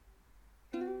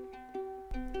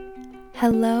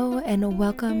Hello, and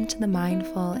welcome to the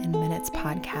Mindful in Minutes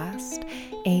podcast,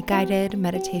 a guided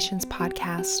meditations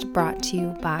podcast brought to you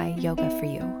by Yoga for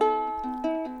You.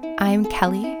 I'm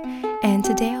Kelly, and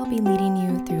today I'll be leading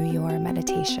you through your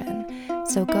meditation.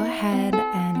 So go ahead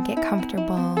and get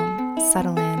comfortable,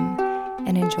 settle in,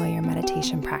 and enjoy your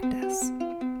meditation practice.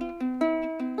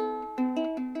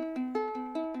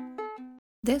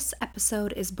 This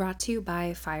episode is brought to you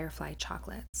by Firefly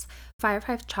Chocolates.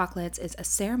 Firefly Chocolates is a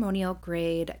ceremonial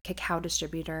grade cacao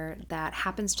distributor that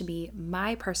happens to be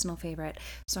my personal favorite,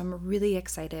 so I'm really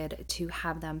excited to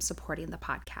have them supporting the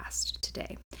podcast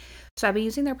today. So I've been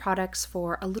using their products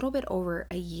for a little bit over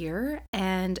a year,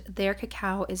 and their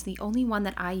cacao is the only one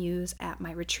that I use at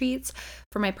my retreats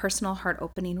for my personal heart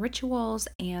opening rituals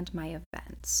and my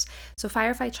events. So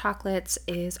Firefly Chocolates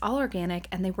is all organic,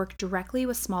 and they work directly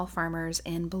with small farmers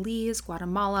in Belize,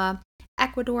 Guatemala,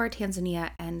 Ecuador, Tanzania,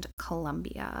 and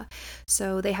Colombia.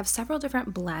 So they have several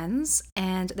different blends,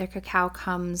 and their cacao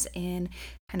comes in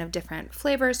kind of different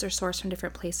flavors. They're sourced from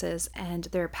different places, and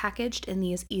they're packaged in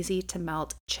these easy to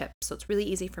melt chips. So it's really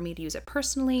easy for me to use it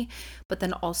personally, but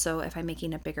then also if I'm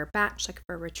making a bigger batch, like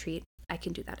for a retreat, I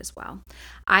can do that as well.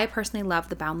 I personally love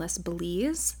the Boundless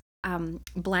Belize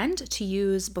blend to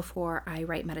use before I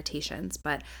write meditations,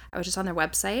 but I was just on their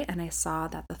website and I saw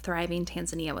that the Thriving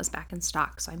Tanzania was back in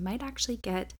stock, so I might actually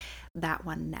get that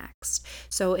one next.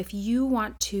 So if you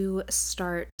want to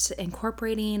start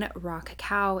incorporating raw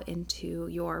cacao into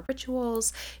your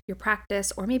rituals, your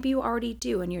practice, or maybe you already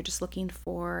do and you're just looking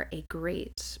for a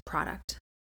great product,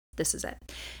 this is it.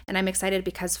 And I'm excited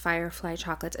because Firefly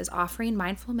Chocolates is offering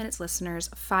Mindful Minutes listeners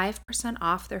 5%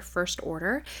 off their first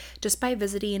order just by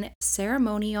visiting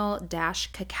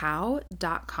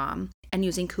ceremonial-cacao.com and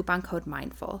using coupon code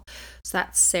MINDFUL. So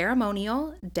that's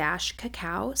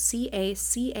ceremonial-cacao,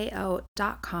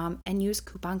 CACAO.com, and use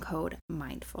coupon code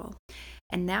MINDFUL.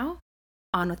 And now,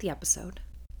 on with the episode.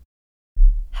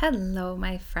 Hello,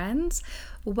 my friends.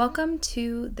 Welcome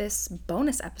to this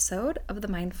bonus episode of the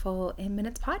Mindful in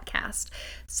Minutes podcast.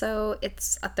 So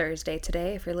it's a Thursday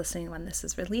today, if you're listening when this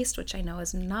is released, which I know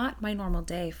is not my normal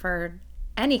day for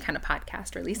any kind of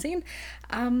podcast releasing.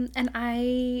 And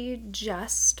I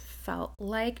just felt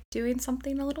like doing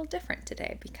something a little different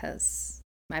today because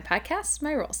my podcast,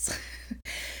 my rules.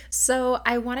 So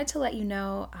I wanted to let you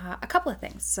know a couple of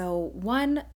things. So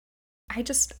one, I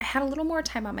had a little more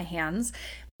time on my hands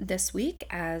this week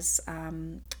as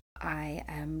I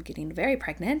am getting very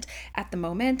pregnant at the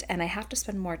moment, and I have to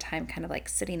spend more time kind of like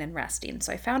sitting and resting.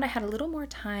 So I found I had a little more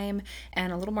time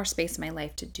and a little more space in my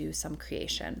life to do some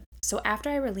creation. So after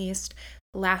I released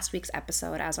last week's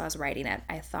episode, as I was writing it,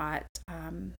 I thought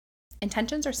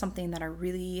intentions are something that are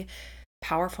really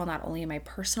powerful, not only in my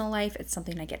personal life. It's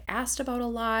something I get asked about a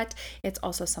lot. It's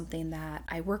also something that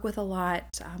I work with a lot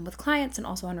with clients and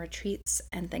also on retreats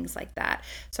and things like that.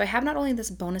 So I have not only this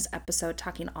bonus episode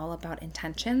talking all about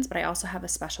intentions, but I also have a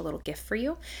special little gift for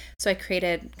you. So I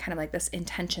created kind of like this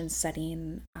intention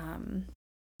setting, kind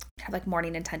of like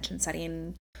morning intention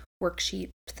setting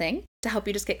worksheet thing to help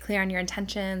you just get clear on your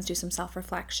intentions, do some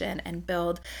self-reflection, and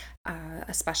build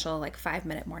a special like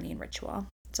 5-minute morning ritual.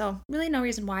 So really no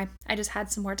reason why. I just had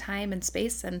some more time and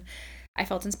space and I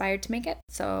felt inspired to make it.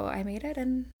 So I made it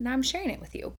and now I'm sharing it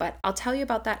with you. But I'll tell you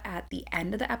about that at the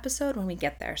end of the episode when we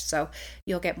get there. So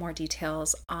you'll get more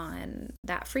details on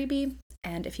that freebie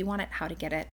and if you want it, how to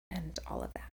get it and all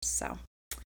of that. So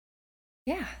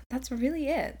yeah, that's really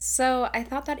it. So I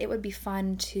thought that it would be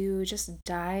fun to just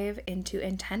dive into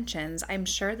intentions. I'm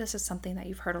sure this is something that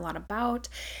you've heard a lot about.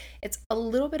 It's a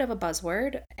little bit of a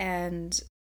buzzword, and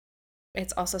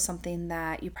it's also something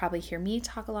that you probably hear me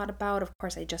talk a lot about. Of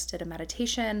course, I just did a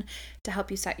meditation to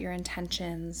help you set your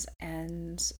intentions,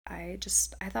 and I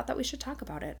thought that we should talk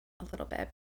about it a little bit.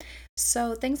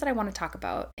 So things that I want to talk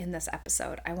about in this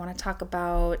episode, I want to talk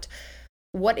about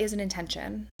what is an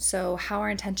intention? So how are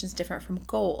intentions different from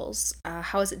goals?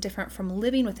 How is it different from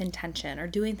living with intention or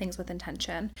doing things with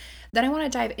intention? Then I want to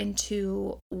dive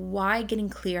into why getting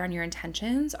clear on your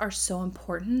intentions are so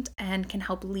important and can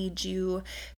help lead you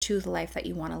to the life that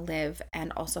you want to live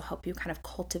and also help you kind of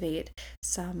cultivate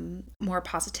some more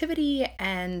positivity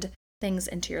and things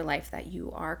into your life that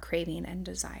you are craving and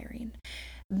desiring.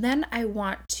 Then I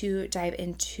want to dive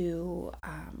into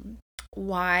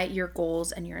why your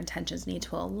goals and your intentions need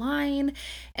to align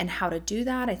and how to do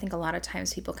that. I think a lot of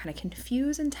times people kind of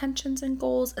confuse intentions and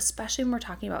goals, especially when we're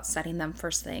talking about setting them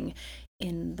first thing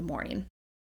in the morning.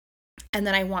 And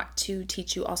then I want to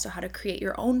teach you also how to create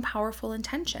your own powerful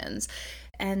intentions.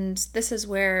 And this is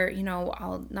where,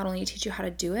 I'll not only teach you how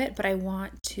to do it, but I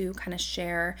want to kind of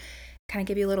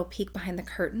give you a little peek behind the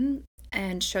curtain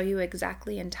and show you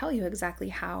exactly and tell you exactly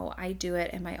how I do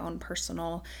it in my own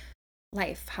personal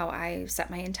life, how I set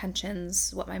my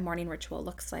intentions, what my morning ritual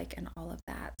looks like, and all of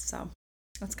that. So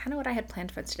that's kind of what I had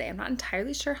planned for today. I'm not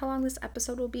entirely sure how long this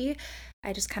episode will be.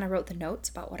 I just kind of wrote the notes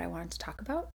about what I wanted to talk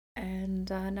about. And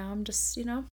now I'm just,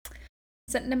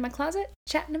 sitting in my closet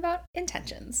chatting about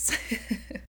intentions.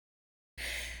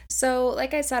 So,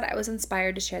 like I said, I was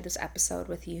inspired to share this episode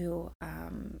with you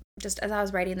just as I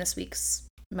was writing this week's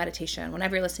meditation.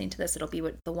 Whenever you're listening to this, it'll be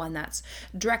the one that's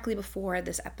directly before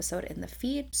this episode in the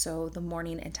feed. So, the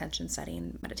morning intention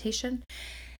setting meditation.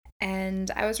 And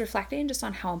I was reflecting just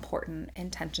on how important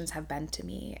intentions have been to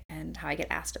me and how I get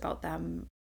asked about them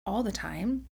all the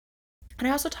time. And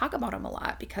I also talk about them a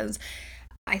lot because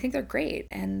I think they're great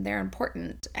and they're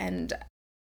important. And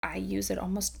I use it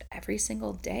almost every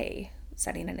single day,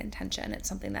 setting an intention. It's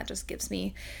something that just gives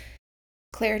me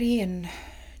clarity and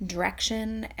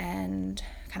direction and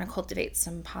kind of cultivates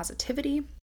some positivity.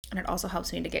 And it also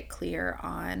helps me to get clear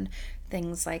on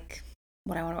things like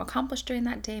what I want to accomplish during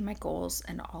that day, my goals,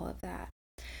 and all of that.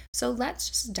 So let's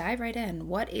just dive right in.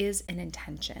 What is an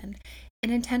intention?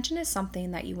 An intention is something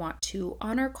that you want to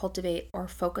honor, cultivate, or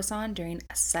focus on during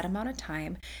a set amount of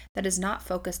time that is not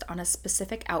focused on a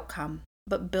specific outcome,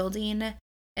 but building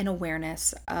an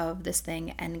awareness of this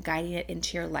thing and guiding it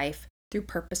into your life through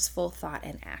purposeful thought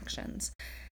and actions.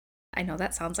 I know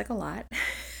that sounds like a lot,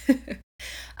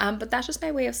 but that's just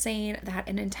my way of saying that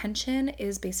an intention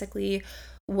is basically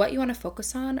what you want to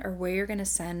focus on or where you're going to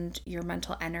send your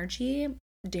mental energy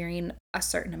during a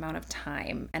certain amount of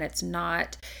time. And it's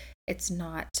not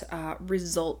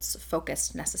results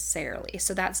focused necessarily.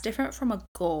 So that's different from a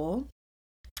goal,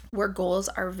 where goals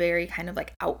are very kind of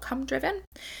like outcome driven.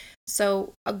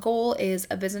 So a goal is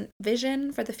a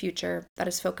vision for the future that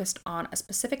is focused on a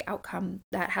specific outcome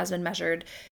that has been measured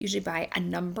usually by a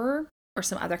number or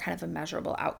some other kind of a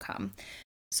measurable outcome.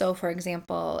 So for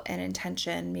example, an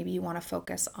intention, maybe you want to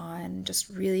focus on just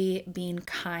really being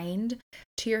kind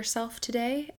to yourself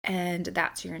today, and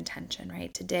that's your intention,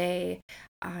 right? Today,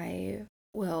 I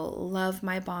will love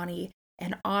my body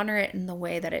and honor it in the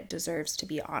way that it deserves to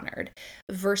be honored,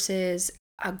 versus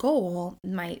a goal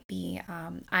might be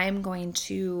I'm going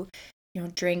to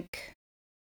drink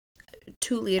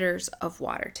 2 liters of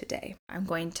water today. I'm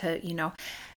going to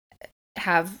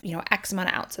have X amount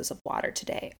of ounces of water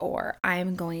today, or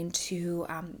I'm going to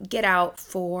get out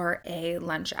for a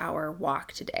lunch hour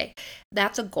walk today.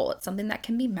 That's a goal. It's something that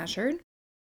can be measured,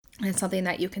 and it's something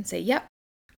that you can say, yep,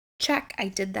 check, I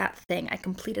did that thing, I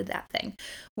completed that thing.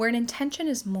 Where an intention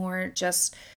is more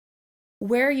just,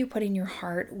 where are you putting your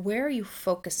heart? Where are you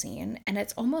focusing? And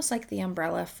it's almost like the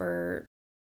umbrella for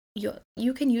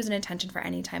you can use an intention for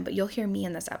any time, but you'll hear me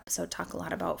in this episode talk a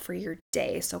lot about for your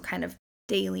day. So kind of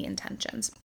daily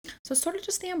intentions. So sort of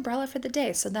just the umbrella for the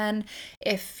day. So then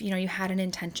if you had an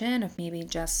intention of maybe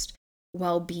just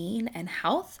well-being and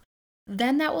health,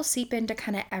 then that will seep into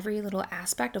kind of every little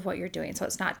aspect of what you're doing. So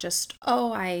it's not just,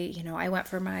 oh, I went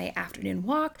for my afternoon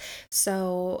walk,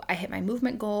 so I hit my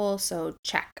movement goal, so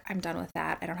check, I'm done with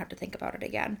that. I don't have to think about it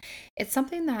again. It's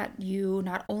something that you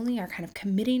not only are kind of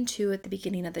committing to at the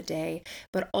beginning of the day,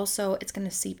 but also it's going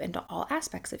to seep into all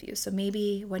aspects of you. So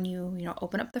maybe when you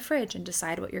open up the fridge and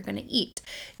decide what you're going to eat,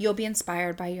 you'll be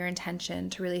inspired by your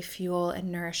intention to really fuel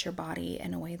and nourish your body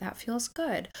in a way that feels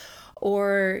good.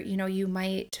 Or, you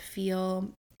might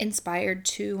feel inspired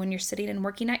to, when you're sitting and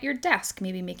working at your desk,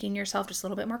 maybe making yourself just a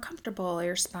little bit more comfortable, or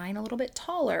your spine a little bit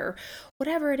taller,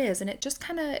 whatever it is. And it just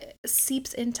kind of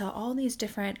seeps into all these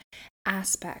different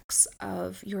aspects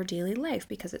of your daily life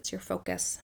because it's your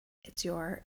focus, it's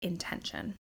your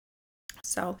intention.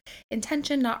 So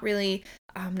intention, not really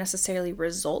necessarily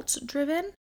results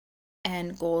driven,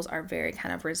 and goals are very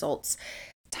kind of results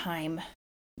time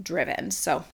driven.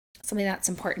 So something that's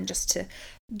important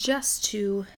just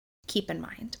to keep in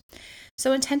mind.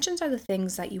 So intentions are the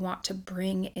things that you want to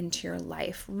bring into your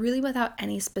life, really without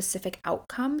any specific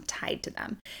outcome tied to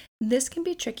them. This can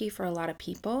be tricky for a lot of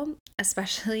people,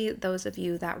 especially those of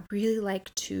you that really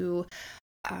like to,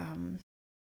 I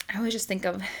always just think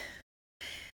of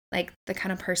like the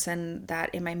kind of person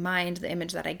that, in my mind, the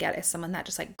image that I get is someone that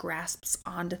just like grasps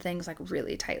onto things like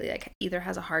really tightly, like either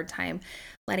has a hard time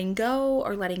letting go,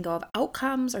 or letting go of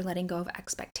outcomes, or letting go of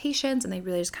expectations, and they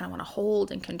really just kind of want to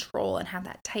hold and control and have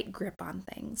that tight grip on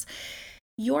things.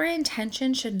 Your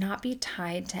intention should not be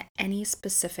tied to any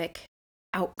specific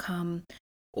outcome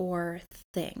or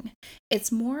thing. It's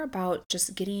more about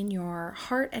just getting your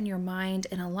heart and your mind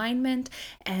in alignment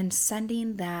and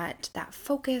sending that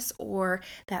focus or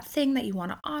that thing that you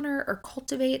want to honor or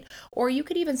cultivate. Or you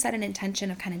could even set an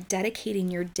intention of kind of dedicating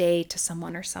your day to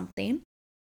someone or something,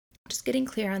 just getting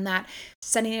clear on that,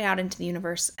 sending it out into the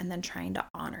universe, and then trying to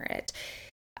honor it.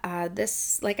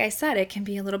 This, like I said, it can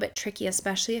be a little bit tricky,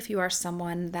 especially if you are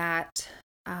someone that,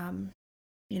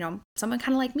 someone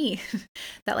kind of like me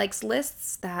that likes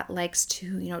lists, that likes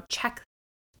to,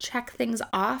 check things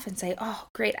off and say, oh,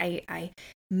 great, I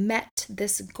met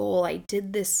this goal. I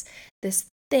did this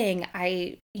thing.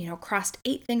 I, crossed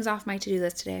 8 things off my to-do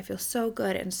list today. I feel so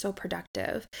good and so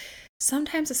productive.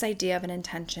 Sometimes this idea of an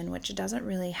intention, which doesn't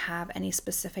really have any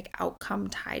specific outcome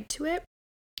tied to it,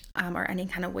 or any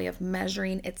kind of way of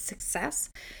measuring its success,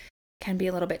 can be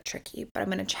a little bit tricky. But I'm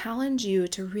going to challenge you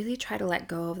to really try to let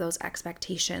go of those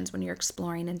expectations when you're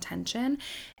exploring intention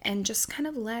and just kind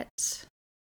of let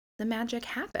the magic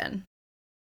happen.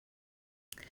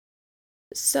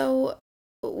 So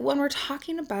when we're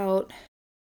talking about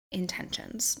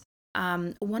intentions,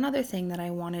 one other thing that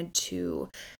I wanted to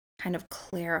kind of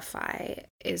clarify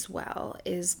as well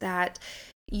is that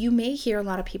you may hear a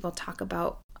lot of people talk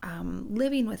about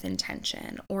living with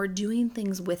intention or doing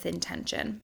things with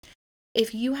intention.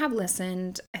 If you have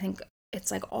listened, I think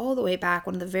it's like all the way back,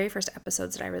 one of the very first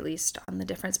episodes that I released on the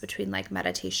difference between like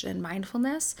meditation and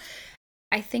mindfulness,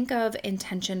 I think of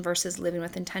intention versus living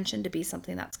with intention to be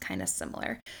something that's kind of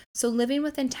similar. So living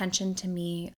with intention to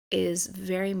me is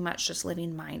very much just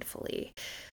living mindfully.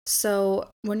 So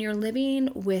when you're living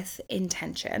with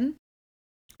intention,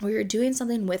 or you're doing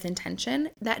something with intention,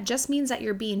 that just means that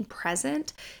you're being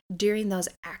present during those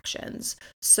actions.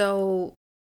 So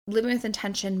living with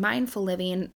intention, mindful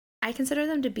living, I consider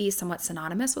them to be somewhat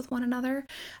synonymous with one another.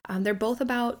 They're both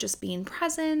about just being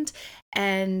present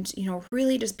and,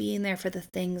 really just being there for the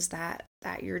things that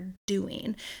you're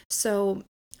doing. So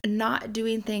not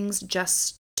doing things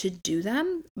just to do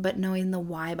them, but knowing the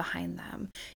why behind them,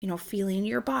 feeling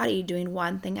your body, doing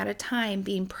one thing at a time,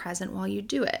 being present while you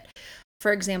do it.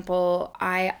 For example,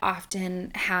 I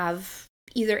often have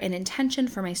either an intention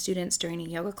for my students during a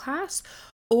yoga class,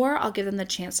 or I'll give them the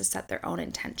chance to set their own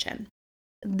intention.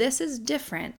 This is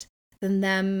different than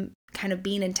them kind of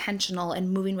being intentional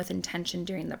and moving with intention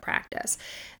during the practice.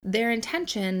 Their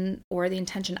intention, or the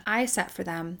intention I set for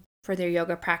them for their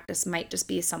yoga practice, might just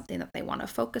be something that they want to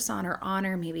focus on or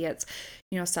honor. Maybe it's,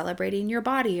 celebrating your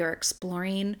body or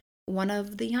exploring one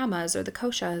of the yamas or the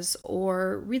koshas,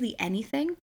 or really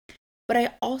anything. But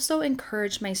I also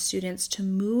encourage my students to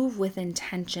move with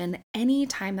intention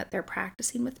anytime that they're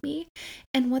practicing with me.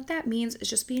 And what that means is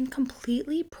just being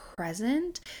completely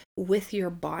present with your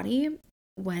body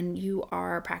when you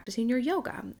are practicing your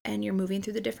yoga and you're moving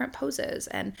through the different poses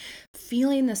and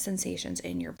feeling the sensations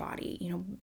in your body,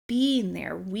 being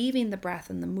there, weaving the breath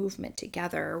and the movement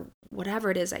together, whatever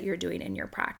it is that you're doing in your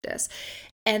practice.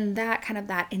 And that kind of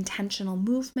that intentional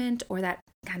movement, or that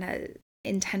kind of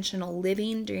intentional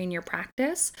living during your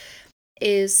practice,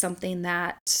 is something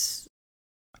that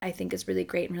I think is really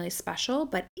great and really special,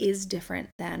 but is different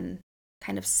than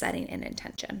kind of setting an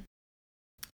intention.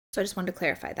 So I just wanted to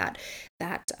clarify that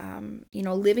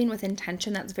living with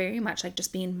intention, that's very much like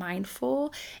just being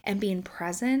mindful and being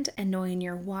present and knowing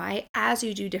your why as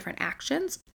you do different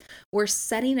actions, where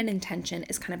setting an intention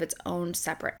is kind of its own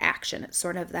separate action. It's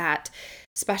sort of that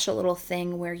special little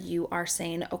thing where you are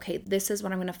saying, okay, this is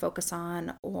what I'm going to focus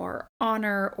on or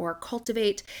honor or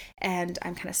cultivate, and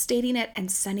I'm kind of stating it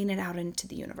and sending it out into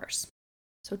the universe.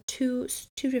 So two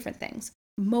different things.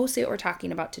 Mostly what we're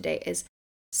talking about today is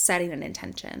setting an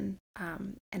intention,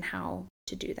 and how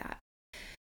to do that.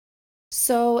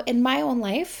 So in my own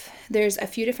life, there's a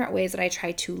few different ways that I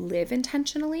try to live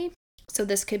intentionally. So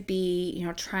this could be,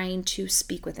 trying to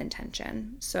speak with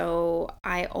intention. So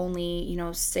I only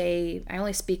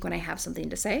speak when I have something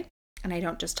to say, and I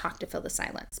don't just talk to fill the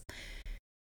silence.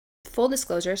 Full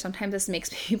disclosure, sometimes this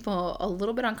makes people a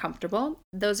little bit uncomfortable.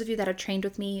 Those of you that have trained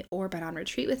with me or been on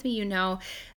retreat with me, you know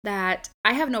that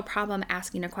I have no problem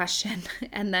asking a question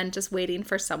and then just waiting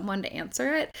for someone to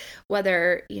answer it,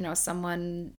 whether,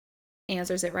 someone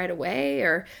answers it right away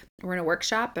or we're in a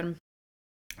workshop and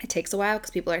it takes a while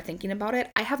because people are thinking about it.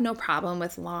 I have no problem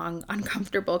with long,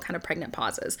 uncomfortable kind of pregnant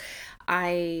pauses.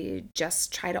 I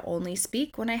just try to only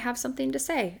speak when I have something to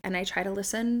say, and I try to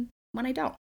listen when I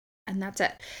don't. And that's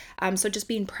it. So just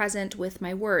being present with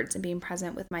my words and being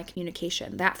present with my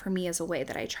communication, that for me is a way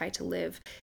that I try to live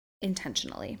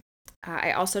intentionally.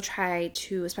 I also try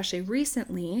to, especially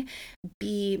recently,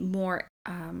 be more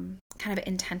kind of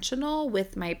intentional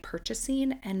with my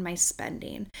purchasing and my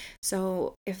spending.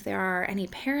 So if there are any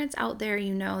parents out there,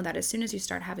 that as soon as you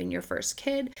start having your first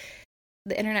kid,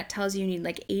 the internet tells you need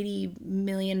like 80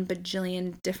 million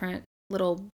bajillion different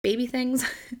little baby things,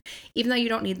 even though you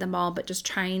don't need them all, but just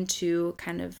trying to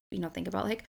kind of, think about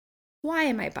like, why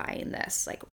am I buying this?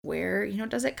 Like, where,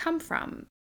 does it come from?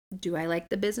 Do I like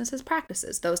the business's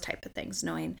practices? Those type of things,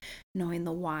 knowing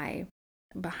the why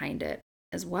behind it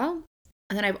as well.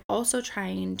 And then I'm also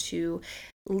trying to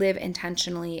live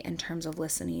intentionally in terms of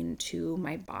listening to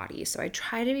my body. So I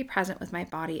try to be present with my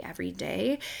body every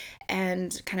day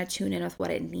and kind of tune in with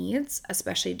what it needs,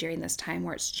 especially during this time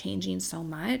where it's changing so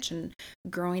much and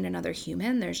growing another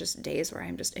human. There's just days where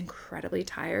I'm just incredibly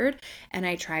tired, and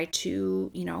I try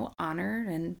to, honor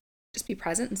and just be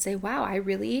present and say, wow, I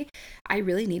really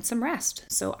need some rest.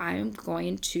 So I'm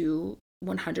going to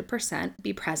 100%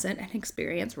 be present and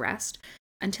experience rest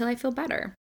until I feel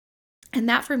better. And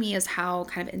that for me is how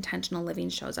kind of intentional living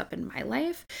shows up in my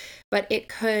life, but it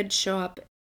could show up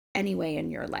anyway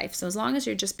in your life. So as long as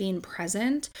you're just being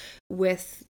present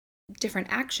with different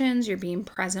actions, you're being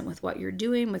present with what you're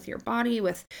doing with your body,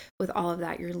 with all of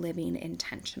that, you're living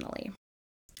intentionally.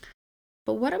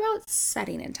 But what about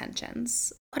setting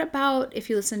intentions? What about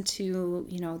if you listen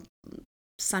to,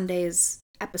 Sunday's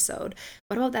episode?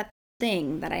 What about that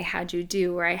thing that I had you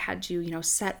do, where I had you,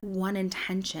 set one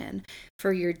intention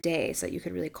for your day so that you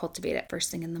could really cultivate it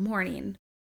first thing in the morning?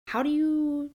 How do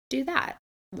you do that?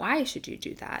 Why should you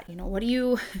do that? What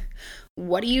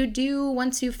do you do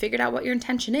once you've figured out what your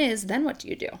intention is? Then what do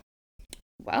you do?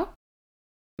 Well,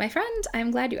 my friend,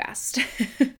 I'm glad you asked.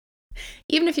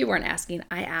 Even if you weren't asking,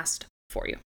 I asked for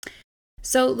you.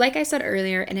 So, like I said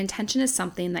earlier, an intention is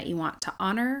something that you want to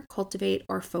honor, cultivate,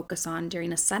 or focus on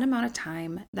during a set amount of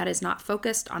time that is not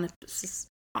focused on that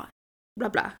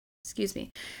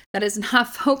is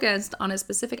not focused on a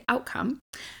specific outcome,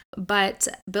 but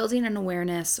building an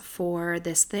awareness for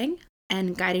this thing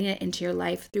and guiding it into your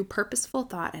life through purposeful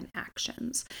thought and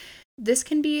actions. This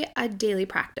can be a daily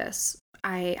practice.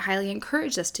 I highly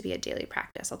encourage this to be a daily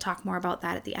practice. I'll talk more about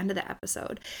that at the end of the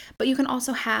episode. But you can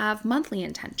also have monthly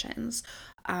intentions.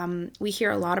 We hear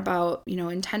a lot about,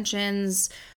 intentions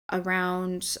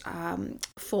around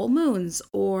full moons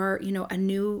or, a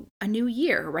new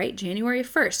year, right? January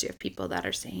 1st, you have people that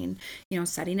are saying,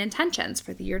 setting intentions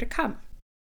for the year to come.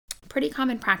 Pretty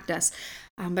common practice.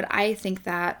 But I think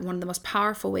that one of the most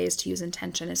powerful ways to use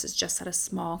intention is just set a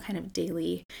small kind of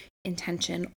daily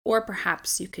intention, or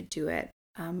perhaps you could do it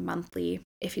monthly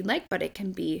if you'd like, but it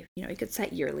can be, you could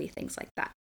set yearly, things like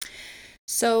that.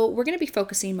 So we're going to be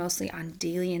focusing mostly on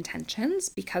daily intentions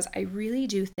because I really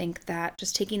do think that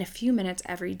just taking a few minutes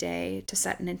every day to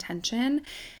set an intention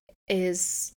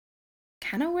is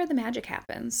kind of where the magic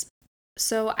happens.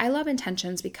 So I love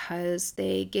intentions because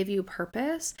they give you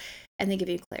purpose and they give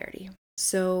you clarity.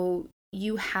 So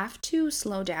you have to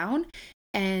slow down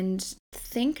and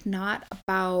think not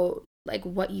about like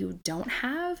what you don't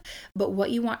have, but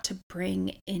what you want to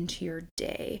bring into your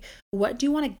day. What do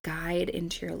you want to guide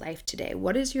into your life today?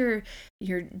 What is your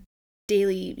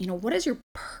daily, what is your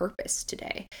purpose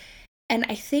today? And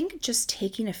I think just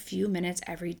taking a few minutes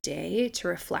every day to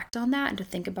reflect on that and to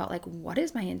think about like, what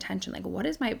is my intention? Like, what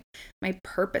is my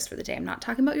purpose for the day? I'm not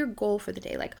talking about your goal for the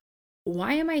day. Like,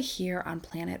 why am I here on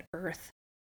planet Earth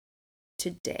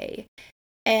today?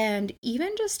 And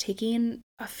even just taking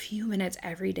a few minutes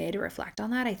every day to reflect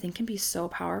on that, I think can be so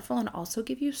powerful and also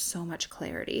give you so much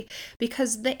clarity,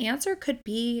 because the answer could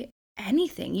be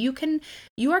anything.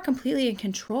 You are completely in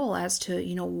control as to,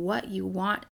 what you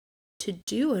want to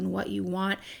do and what you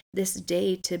want this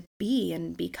day to be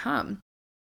and become.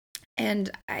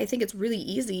 And I think it's really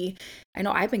easy. I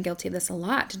know I've been guilty of this a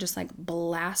lot, to just like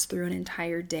blast through an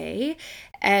entire day.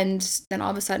 And then all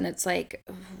of a sudden it's like,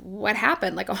 what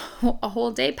happened? Like a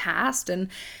whole day passed, and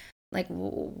like,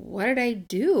 what did I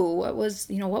do? What was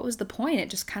the point? It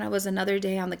just kind of was another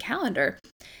day on the calendar.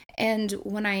 And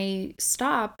when I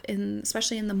stop,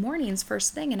 especially in the mornings,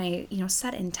 first thing, and I,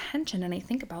 set intention and I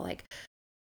think about like,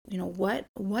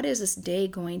 what is this day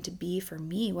going to be for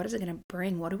me? What is it going to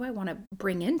bring? What do I want to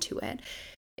bring into it?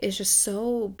 It's just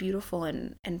so beautiful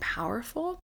and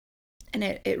powerful. And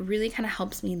it really kind of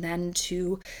helps me then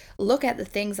to look at the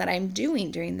things that I'm doing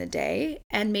during the day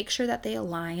and make sure that they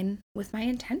align with my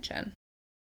intention.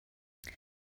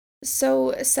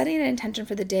 So setting an intention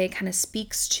for the day kind of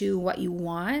speaks to what you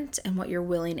want and what you're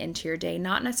willing into your day,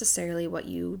 not necessarily what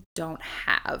you don't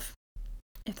have.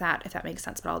 If that makes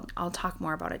sense, but I'll talk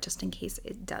more about it just in case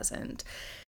it doesn't.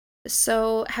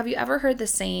 So, have you ever heard the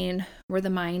saying, where the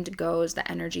mind goes, the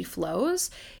energy flows?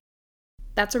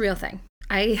 That's a real thing.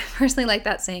 I personally like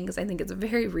that saying because I think it's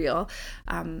very real.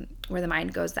 Where the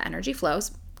mind goes, the energy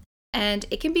flows. And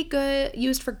it can be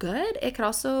used for good. It could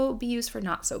also be used for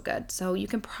not so good. So you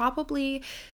can probably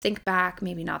think back,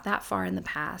 maybe not that far in the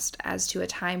past, as to a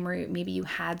time where maybe you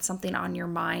had something on your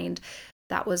mind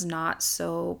that was not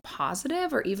so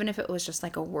positive, or even if it was just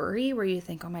like a worry where you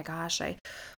think, oh my gosh,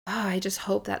 I just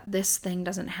hope that this thing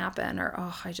doesn't happen,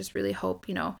 or I just really hope,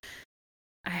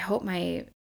 I hope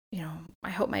I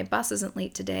hope my bus isn't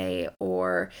late today.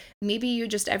 Or maybe you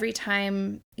just, every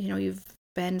time, you've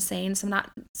been saying some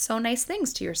not so nice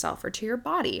things to yourself or to your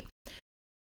body.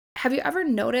 Have you ever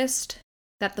noticed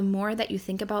that the more that you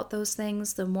think about those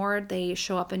things, the more they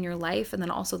show up in your life, and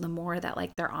then also the more that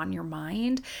like they're on your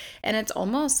mind? And it's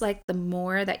almost like the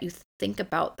more that you think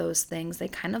about those things, they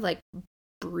kind of like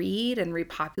breed and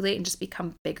repopulate and just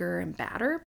become bigger and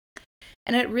badder.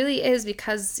 And it really is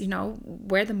because,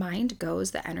 where the mind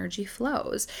goes, the energy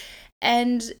flows.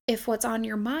 And if what's on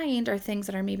your mind are things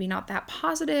that are maybe not that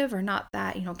positive or not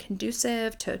that,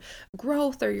 conducive to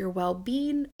growth or your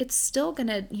well-being, you're still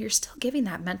giving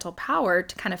that mental power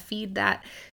to kind of feed that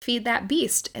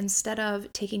beast, instead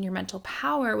of taking your mental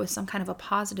power with some kind of a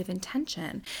positive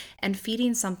intention and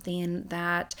feeding something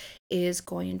that is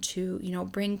going to,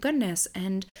 bring goodness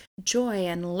and joy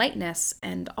and lightness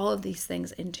and all of these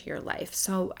things into your life.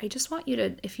 So I just want you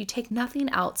to, if you take nothing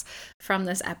else from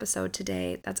this episode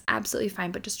today, that's absolutely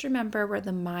fine. But just remember, where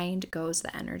the mind goes,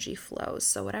 the energy flows.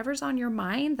 So whatever's on your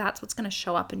mind, that's what's going to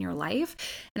show up in your life.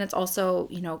 And it's also,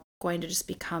 going to just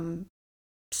become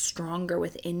stronger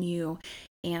within you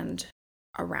and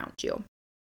around you.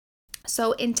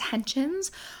 So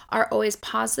intentions are always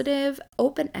positive,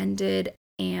 open-ended,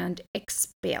 and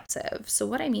expansive. So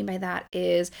what I mean by that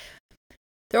is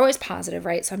they're always positive,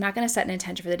 right? So I'm not going to set an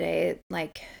intention for the day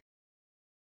like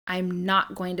I'm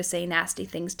not going to say nasty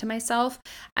things to myself.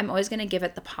 I'm always going to give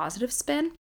it the positive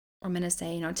spin. I'm going to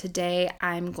say, today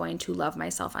I'm going to love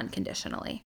myself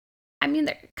unconditionally. I mean,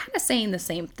 they're kind of saying the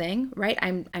same thing, right?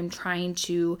 I'm trying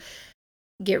to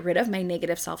get rid of my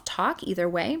negative self-talk either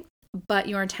way, but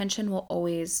your intention will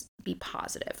always be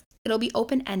positive. It'll be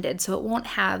open-ended, so it won't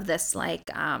have this like,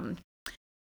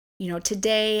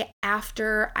 today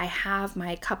after I have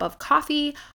my cup of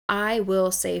coffee, I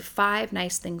will say 5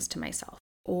 nice things to myself.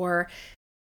 Or,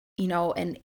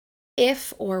 and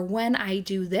if or when I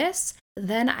do this,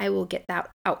 then I will get that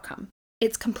outcome.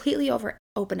 It's completely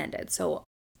open-ended. So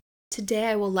today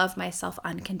I will love myself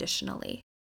unconditionally.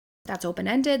 That's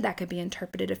open-ended. That could be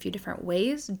interpreted a few different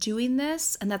ways doing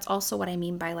this. And that's also what I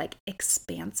mean by like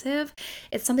expansive.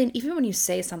 It's something, even when you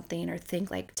say something or think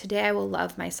like, today I will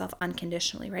love myself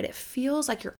unconditionally, right? It feels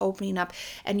like you're opening up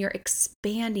and you're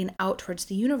expanding out towards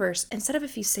the universe, instead of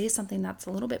if you say something that's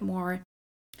a little bit more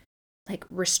like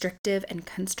restrictive and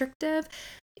constrictive,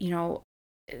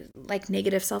 like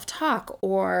negative self-talk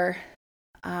or,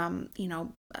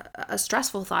 a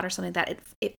stressful thought or something, that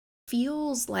it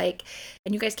feels like,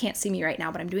 and you guys can't see me right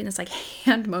now, but I'm doing this like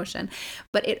hand motion,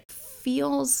 but it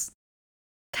feels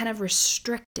kind of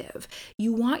restrictive.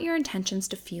 You want your intentions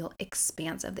to feel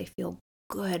expansive. They feel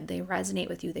good. They resonate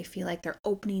with you. They feel like they're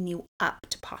opening you up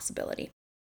to possibility.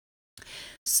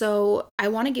 So I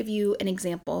want to give you an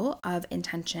example of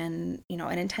intention,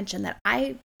 an intention that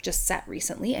I just set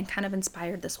recently and kind of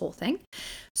inspired this whole thing.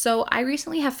 So I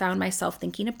recently have found myself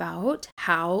thinking about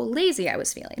how lazy I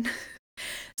was feeling.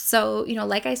 So,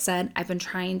 like I said, I've been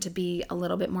trying to be a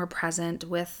little bit more present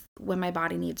with when my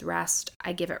body needs rest,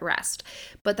 I give it rest.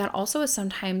 But that also is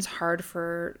sometimes hard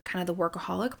for kind of the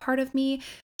workaholic part of me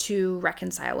to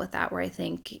reconcile with that, where I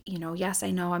think, yes, I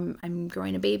know I'm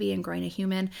growing a baby and growing a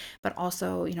human, but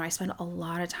also, I spend a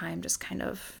lot of time just kind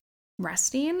of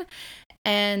resting.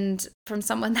 And from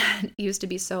someone that used to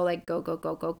be so like go, go,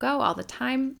 go, go, go all the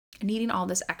time, needing all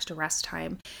this extra rest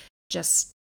time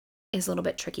just is a little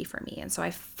bit tricky for me. And so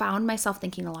I found myself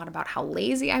thinking a lot about how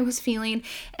lazy I was feeling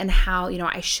and how,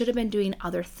 I should have been doing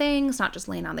other things, not just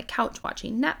laying on the couch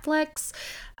watching Netflix.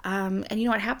 And you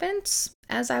know what happened?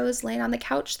 As I was laying on the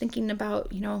couch thinking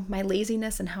about, my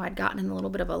laziness and how I'd gotten in a little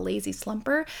bit of a lazy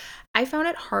slumper, I found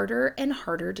it harder and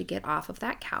harder to get off of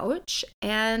that couch.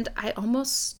 And I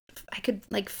could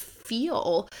like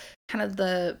feel kind of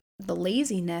the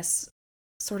laziness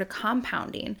sort of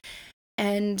compounding.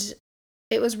 And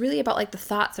it was really about like the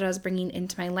thoughts that I was bringing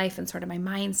into my life and sort of my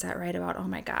mindset, right? About, oh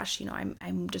my gosh,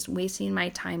 I'm just wasting my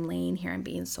time laying here and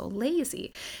being so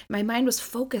lazy. My mind was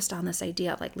focused on this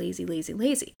idea of like lazy, lazy,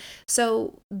 lazy.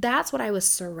 So that's what I was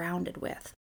surrounded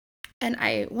with. And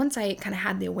once I kind of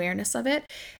had the awareness of it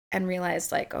and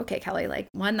realized like, okay, Kelly, like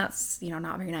 1, that's,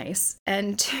 not very nice.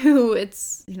 And 2,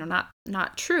 it's,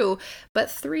 not true.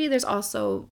 But 3, there's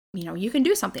also, you can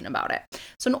do something about it.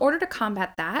 So in order to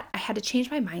combat that, I had to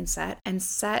change my mindset and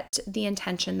set the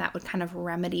intention that would kind of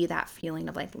remedy that feeling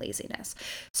of like laziness.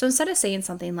 So instead of saying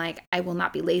something like, I will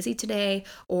not be lazy today,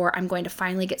 or I'm going to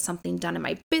finally get something done in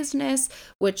my business,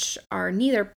 which are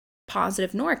neither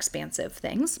positive nor expansive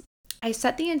things. I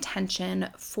set the intention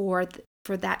for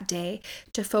that day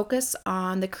to focus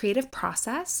on the creative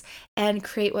process and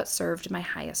create what served my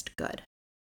highest good.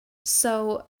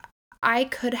 So I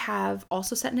could have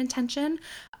also set an intention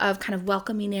of kind of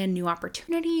welcoming in new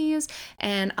opportunities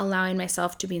and allowing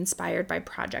myself to be inspired by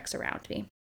projects around me.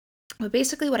 But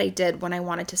basically what I did when I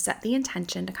wanted to set the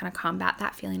intention to kind of combat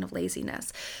that feeling of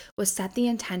laziness was set the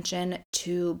intention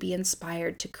to be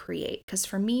inspired to create. Because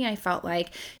for me, I felt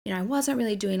like, I wasn't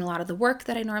really doing a lot of the work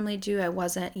that I normally do. I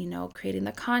wasn't, creating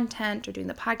the content or doing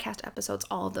the podcast episodes,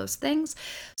 all of those things.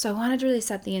 So I wanted to really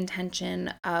set the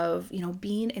intention of,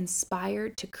 being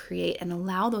inspired to create and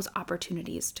allow those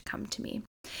opportunities to come to me.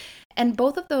 And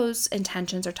both of those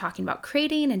intentions are talking about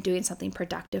creating and doing something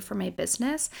productive for my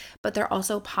business, but they're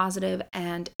also positive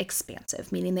and expansive,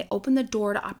 meaning they open the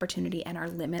door to opportunity and are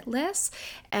limitless,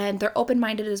 and they're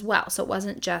open-minded as well. So it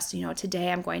wasn't just,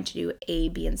 today I'm going to do A,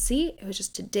 B, and C. It was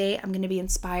just today I'm going to be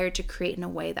inspired to create in a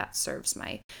way that serves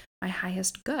my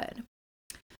highest good.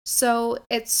 So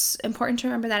it's important to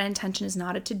remember that intention is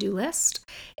not a to-do list.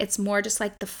 It's more just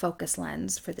like the focus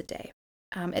lens for the day.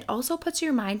 It also puts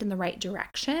your mind in the right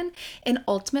direction and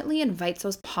ultimately invites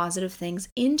those positive things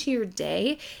into your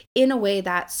day in a way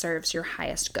that serves your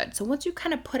highest good. So once you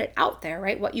kind of put it out there,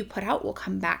 right, what you put out will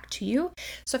come back to you.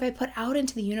 So if I put out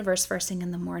into the universe first thing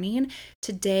in the morning,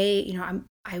 today,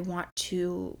 I want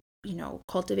to,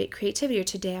 cultivate creativity, or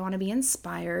today I want to be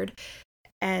inspired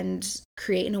and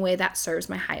create in a way that serves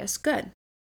my highest good.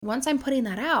 Once I'm putting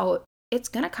that out, it's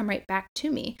going to come right back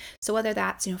to me. So whether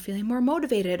that's, feeling more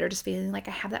motivated or just feeling like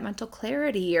I have that mental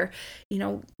clarity or,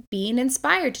 being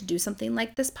inspired to do something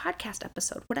like this podcast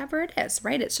episode, whatever it is,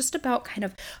 right? It's just about kind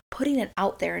of putting it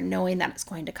out there and knowing that it's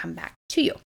going to come back to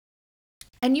you.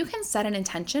 And you can set an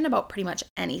intention about pretty much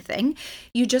anything.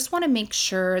 You just want to make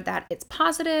sure that it's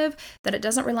positive, that it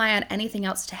doesn't rely on anything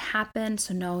else to happen.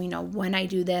 So no, when I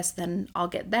do this, then I'll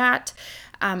get that.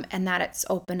 And that it's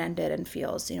open-ended and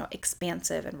feels,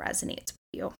 expansive and resonates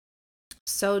with you.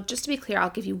 So just to be clear, I'll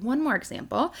give you one more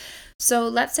example. So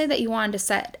let's say that you wanted to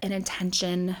set an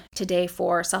intention today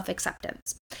for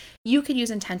self-acceptance. You could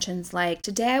use intentions like,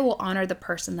 today I will honor the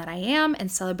person that I am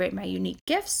and celebrate my unique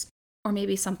gifts. Or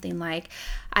maybe something like,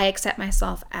 I accept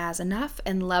myself as enough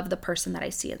and love the person that I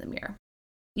see in the mirror.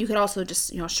 You could also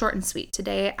just, short and sweet.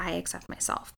 Today, I accept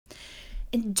myself.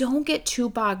 And don't get too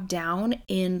bogged down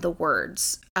in the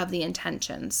words of the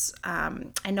intentions.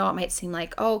 I know it might seem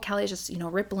like, oh, Kelly's just,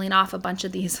 rippling off a bunch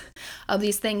of these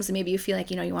things. And maybe you feel like,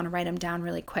 you want to write them down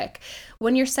really quick.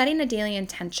 When you're setting a daily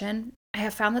intention, I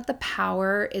have found that the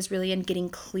power is really in getting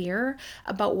clear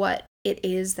about what it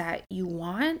is that you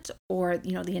want, or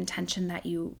the intention that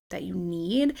you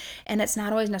need. And it's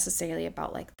not always necessarily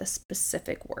about like the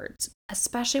specific words,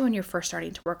 especially when you're first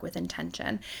starting to work with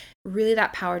intention. Really,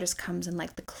 that power just comes in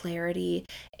like the clarity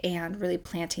and really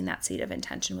planting that seed of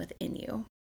intention within you.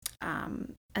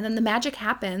 And then the magic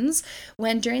happens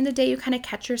when during the day you kind of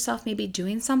catch yourself maybe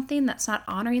doing something that's not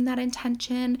honoring that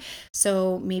intention.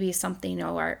 So maybe something,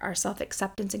 our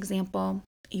self-acceptance example,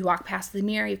 you walk past the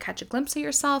mirror, you catch a glimpse of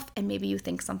yourself, and maybe you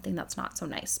think something that's not so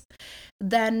nice.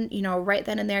 Then, right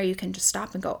then and there, you can just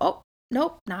stop and go, oh,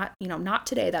 nope, not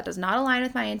today. That does not align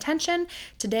with my intention.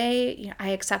 Today,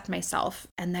 I accept myself.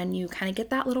 And then you kind of get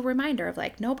that little reminder of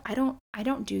like, nope, I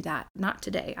don't do that. Not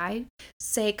today. I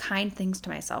say kind things to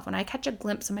myself. When I catch a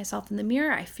glimpse of myself in the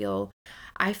mirror, I feel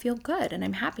good and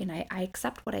I'm happy and I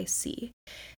accept what I see.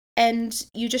 And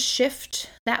you just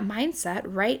shift that mindset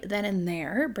right then and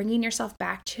there, bringing yourself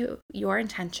back to your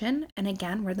intention. And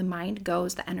again, where the mind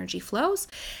goes, the energy flows.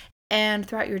 And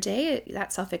throughout your day,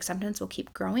 that self-acceptance will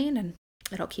keep growing and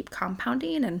it'll keep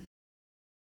compounding. And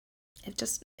it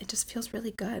just feels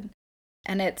really good.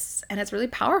 And it's really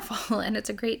powerful and it's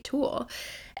a great tool.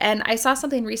 And I saw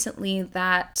something recently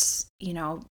that,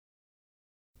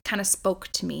 kind of spoke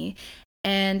to me.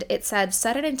 And it said,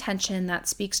 set an intention that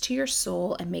speaks to your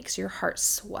soul and makes your heart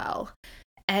swell.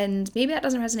 And maybe that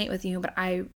doesn't resonate with you, but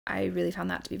I really found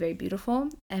that to be very beautiful.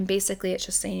 And basically it's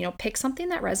just saying, pick something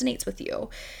that resonates with you.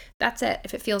 That's it.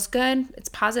 If it feels good, it's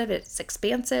positive, it's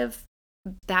expansive,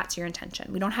 that's your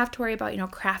intention. We don't have to worry about,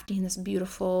 crafting this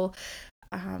beautiful,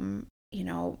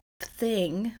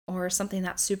 thing or something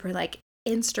that's super like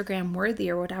Instagram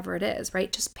worthy or whatever it is,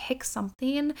 right? Just pick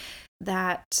something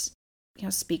that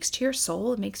speaks to your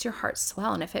soul, it makes your heart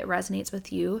swell. And if it resonates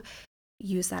with you,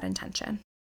 use that intention.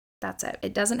 That's it.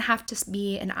 It doesn't have to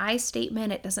be an I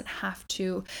statement. It doesn't have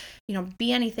to,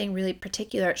 be anything really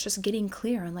particular. It's just getting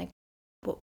clear on like,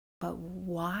 but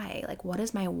why? Like, what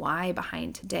is my why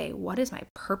behind today? What is my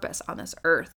purpose on this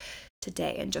earth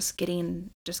today? And just getting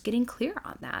clear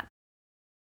on that.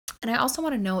 And I also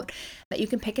want to note that you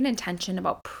can pick an intention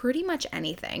about pretty much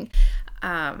anything.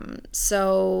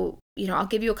 I'll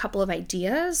give you a couple of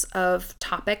ideas of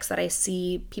topics that I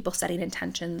see people setting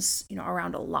intentions,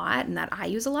 around a lot and that I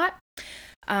use a lot.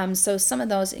 So some of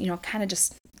those, kind of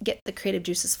just get the creative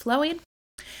juices flowing,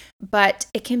 but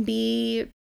it can be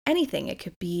anything. It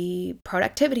could be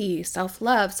productivity,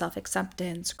 self-love,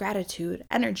 self-acceptance, gratitude,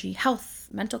 energy, health,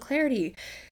 mental clarity,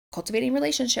 cultivating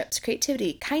relationships,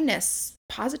 creativity, kindness,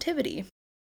 positivity.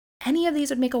 Any of these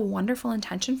would make a wonderful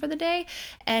intention for the day,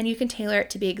 and you can tailor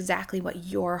it to be exactly what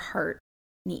your heart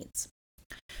needs.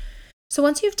 So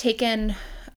once you've taken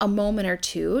a moment or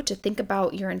two to think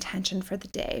about your intention for the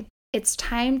day, it's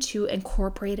time to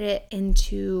incorporate it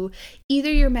into either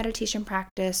your meditation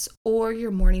practice or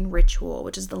your morning ritual,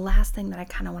 which is the last thing that I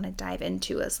kind of want to dive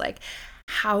into is like,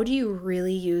 how do you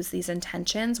really use these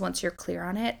intentions once you're clear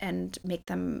on it and make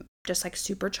them just like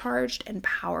supercharged and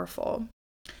powerful?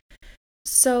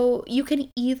 So you can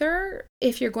either,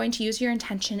 if you're going to use your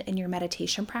intention in your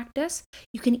meditation practice,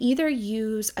 you can either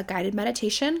use a guided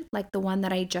meditation like the one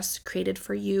that I just created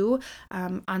for you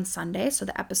on Sunday, so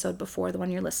the episode before the one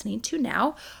you're listening to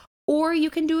now, or you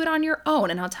can do it on your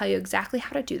own, and I'll tell you exactly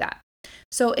how to do that.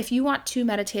 So if you want to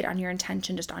meditate on your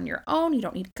intention just on your own, you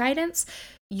don't need guidance,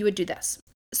 you would do this.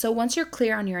 So once you're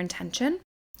clear on your intention,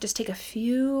 just take a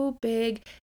few big,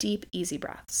 deep, easy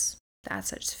breaths.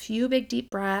 That's it. Just a few big deep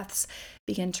breaths.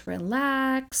 Begin to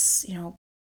relax,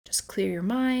 just clear your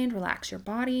mind, relax your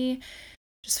body.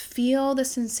 Just feel the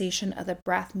sensation of the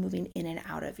breath moving in and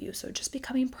out of you. So just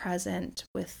becoming present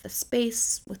with the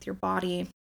space, with your body,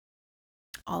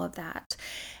 all of that.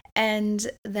 And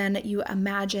then you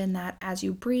imagine that as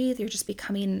you breathe, you're just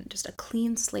becoming just a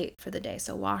clean slate for the day.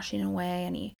 So washing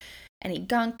away any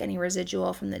gunk, any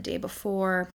residual from the day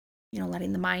before,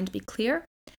 letting the mind be clear.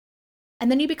 And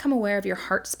then you become aware of your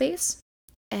heart space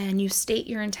and you state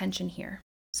your intention here.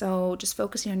 So just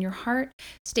focusing on your heart,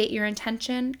 state your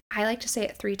intention. I like to say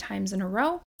it 3 times in a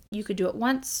row. You could do it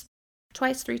once,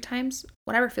 twice, 3 times,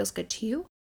 whatever feels good to you.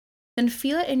 Then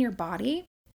feel it in your body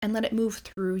and let it move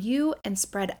through you and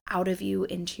spread out of you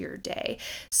into your day.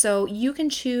 So you can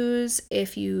choose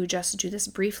if you just do this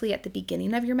briefly at the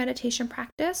beginning of your meditation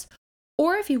practice,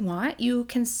 or if you want, you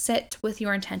can sit with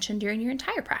your intention during your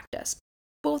entire practice.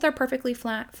 Both are perfectly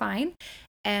fine,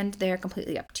 and they're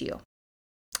completely up to you.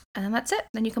 And then that's it.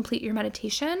 Then you complete your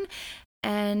meditation,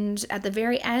 and at the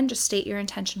very end, just state your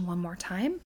intention one more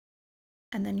time,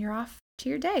 and then you're off to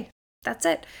your day. That's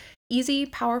it. Easy,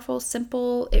 powerful,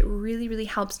 simple. It really, really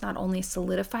helps not only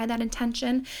solidify that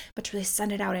intention, but to really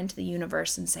send it out into the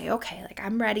universe and say, okay, like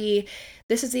I'm ready.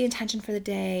 This is the intention for the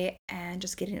day, and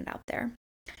just getting it out there.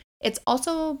 It's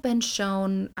also been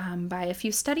shown by a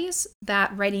few studies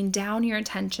that writing down your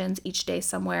intentions each day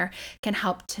somewhere can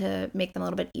help to make them a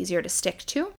little bit easier to stick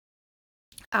to.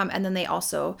 And then they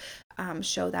also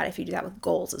show that if you do that with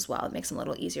goals as well, it makes them a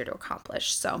little easier to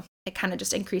accomplish. So it kind of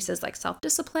just increases like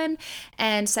self-discipline,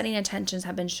 and setting intentions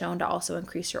have been shown to also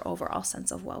increase your overall sense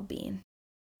of well-being.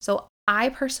 So I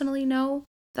personally know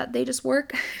that they just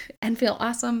work and feel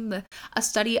awesome. A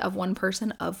study of one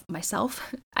person, of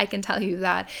myself, I can tell you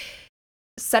that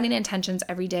setting intentions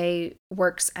every day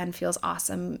works and feels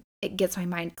awesome. It gets my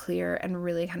mind clear and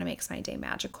really kind of makes my day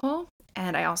magical.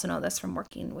 And I also know this from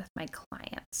working with my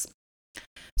clients.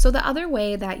 So the other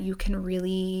way that you can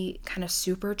really kind of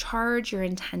supercharge your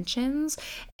intentions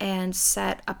and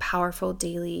set a powerful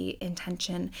daily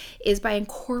intention is by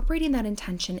incorporating that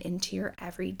intention into your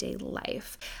everyday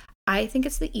life. I think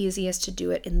it's the easiest to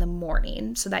do it in the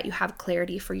morning so that you have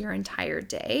clarity for your entire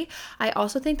day. I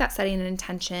also think that setting an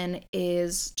intention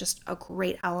is just a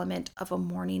great element of a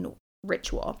morning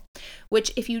ritual,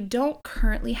 which if you don't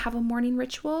currently have a morning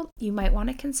ritual, you might want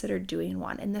to consider doing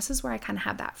one. And this is where I kind of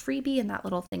have that freebie and that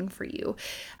little thing for you.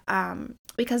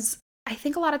 Because I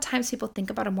think a lot of times people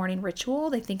think about a morning ritual,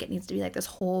 they think it needs to be like this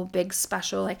whole big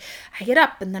special, like I get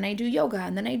up and then I do yoga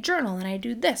and then I journal and I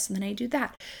do this and then I do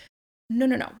that.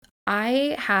 No.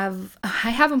 I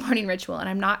have a morning ritual, and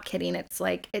I'm not kidding. It's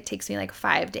like it takes me like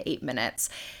 5 to 8 minutes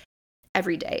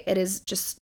every day. It is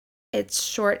just, it's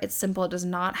short, it's simple, it does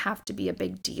not have to be a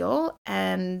big deal,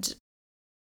 and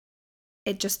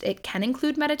it can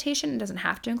include meditation. It doesn't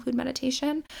have to include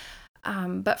meditation.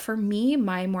 But for me,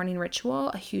 my morning ritual,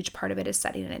 a huge part of it is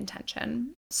setting an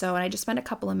intention. So, and I just spent a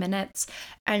couple of minutes,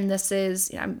 and this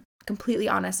is, I'm completely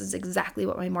honest, is exactly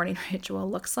what my morning ritual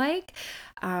looks like.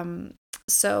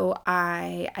 So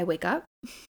I wake up.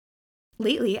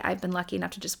 Lately, I've been lucky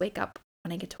enough to just wake up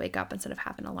when I get to wake up instead of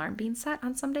having an alarm being set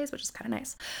on some days, which is kind of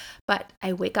nice. But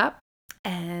I wake up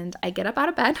and I get up out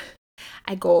of bed.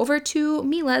 I go over to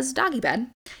Mila's doggy bed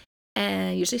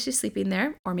and usually she's sleeping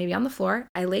there or maybe on the floor.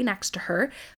 I lay next to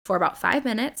her for about 5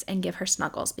 minutes and give her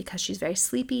snuggles because she's very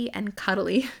sleepy and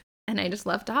cuddly, and I just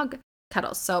love dog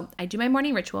cuddles. So I do my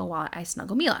morning ritual while I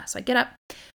snuggle Mila. So I get up,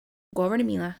 go over to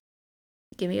Mila,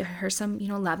 give her some,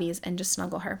 lovies, and just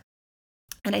snuggle her.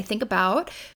 And I think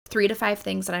about 3 to 5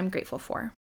 things that I'm grateful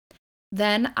for.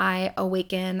 Then I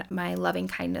awaken my loving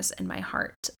kindness in my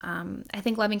heart. I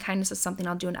think loving kindness is something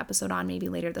I'll do an episode on maybe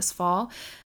later this fall,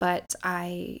 but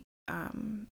I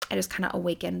just kind of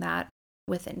awaken that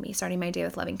within me, starting my day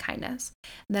with loving kindness.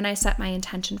 Then I set my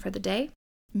intention for the day.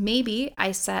 Maybe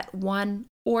I set 1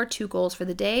 or 2 goals for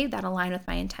the day that align with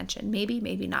my intention.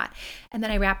 Maybe not. And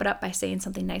then I wrap it up by saying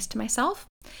something nice to myself.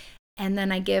 And then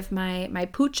I give my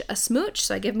pooch a smooch.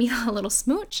 So I give Mila a little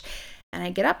smooch, and I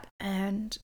get up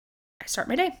and I start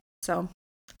my day. So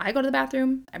I go to the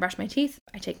bathroom, I brush my teeth,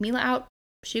 I take Mila out,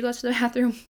 she goes to the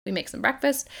bathroom, we make some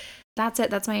breakfast. That's it.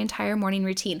 That's my entire morning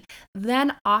routine.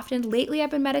 Then lately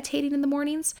I've been meditating in the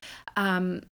mornings.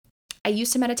 I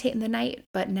used to meditate in the night,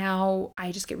 but now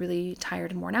I just get really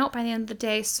tired and worn out by the end of the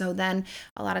day. So then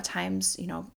a lot of times,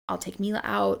 I'll take Mila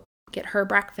out, get her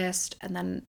breakfast, and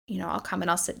then I'll come and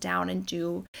I'll sit down and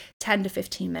do 10 to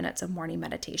 15 minutes of morning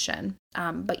meditation.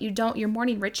 But your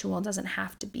morning ritual doesn't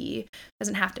have to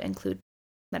include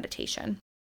meditation.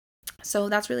 So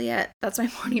that's really it. That's my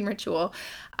morning ritual.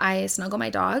 I snuggle my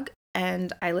dog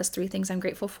and I list 3 things I'm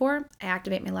grateful for. I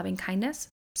activate my loving kindness,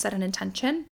 set an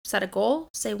intention, set a goal,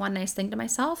 say 1 nice thing to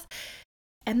myself,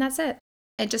 and that's it.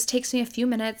 It just takes me a few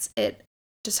minutes. It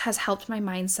just has helped my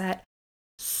mindset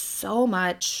so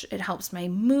much. It helps my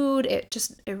mood. It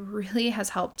really has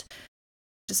helped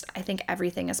I think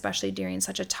everything, especially during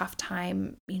such a tough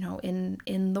time,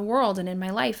 in the world and in my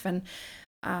life. And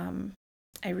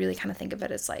I really kind of think of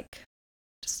it as like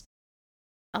just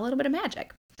a little bit of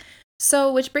magic.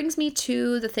 So, which brings me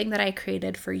to the thing that I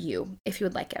created for you, if you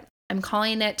would like it. I'm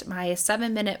calling it my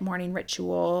 7-minute morning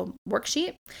ritual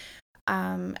worksheet.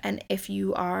 And if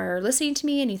you are listening to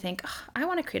me and you think, I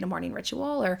want to create a morning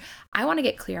ritual, or I want to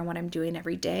get clear on what I'm doing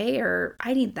every day, or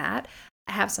I need that,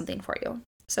 I have something for you.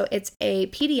 So it's a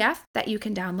PDF that you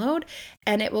can download,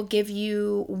 and it will give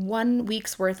you 1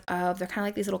 week's worth of, they're kind of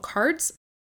like these little cards,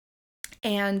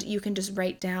 and you can just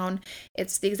write down,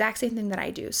 it's the exact same thing that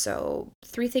I do. So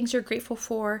 3 things you're grateful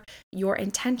for, your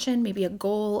intention, maybe a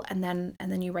goal, and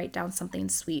then you write down something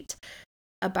sweet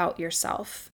about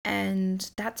yourself, and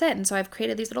that's it. And so I've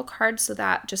created these little cards so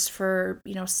that just for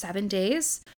 7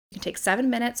 days, you can take 7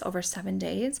 minutes over 7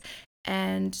 days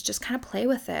and just kind of play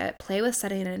with it, play with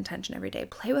setting an intention every day,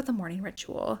 play with the morning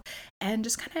ritual, and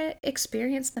just kind of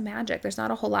experience the magic. There's not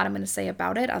a whole lot I'm going to say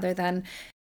about it other than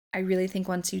I really think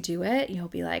once you do it, you'll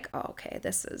be like, oh, okay,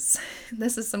 this is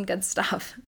some good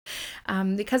stuff.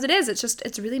 Because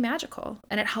it's really magical,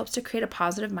 and it helps to create a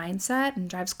positive mindset and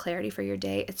drives clarity for your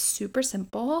day. It's super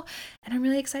simple, and I'm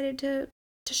really excited to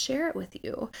share it with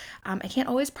you. I can't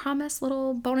always promise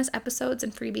little bonus episodes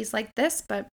and freebies like this,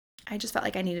 but I just felt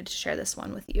like I needed to share this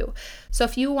one with you. So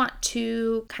if you want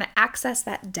to kind of access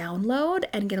that download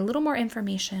and get a little more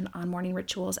information on morning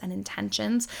rituals and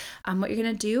intentions, what you're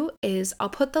going to do is I'll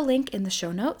put the link in the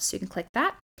show notes so you can click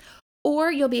that.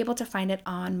 Or you'll be able to find it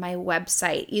on my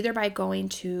website, either by going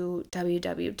to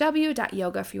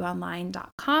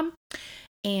www.yogaforyouonline.com.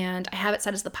 And I have it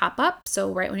set as the pop-up.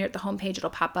 So right when you're at the homepage,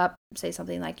 it'll pop up, say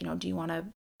something like, do you want to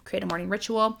create a morning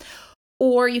ritual?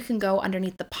 Or you can go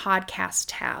underneath the podcast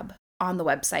tab on the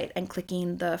website and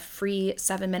clicking the free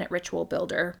 7-minute ritual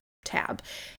builder tab.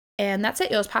 And that's it.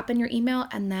 You'll just pop in your email,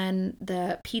 and then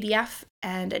the PDF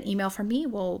and an email from me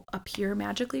will appear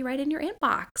magically right in your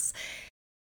inbox.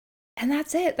 And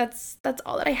that's it. That's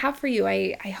all that I have for you.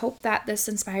 I hope that this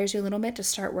inspires you a little bit to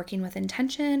start working with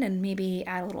intention and maybe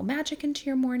add a little magic into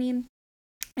your morning.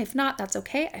 If not, that's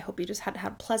okay. I hope you just had to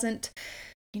have pleasant,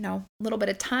 little bit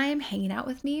of time hanging out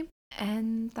with me.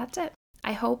 And that's it.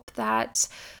 I hope that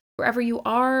wherever you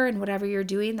are and whatever you're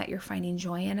doing, that you're finding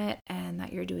joy in it and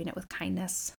that you're doing it with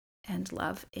kindness and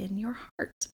love in your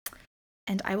heart.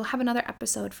 And I will have another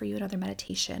episode for you, another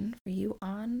meditation for you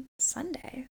on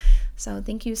Sunday. So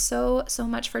thank you so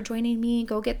much for joining me.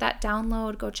 Go get that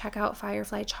download. Go check out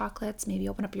Firefly Chocolates. Maybe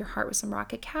open up your heart with some raw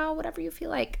cacao, whatever you feel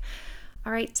like.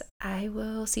 All right. I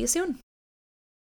will see you soon.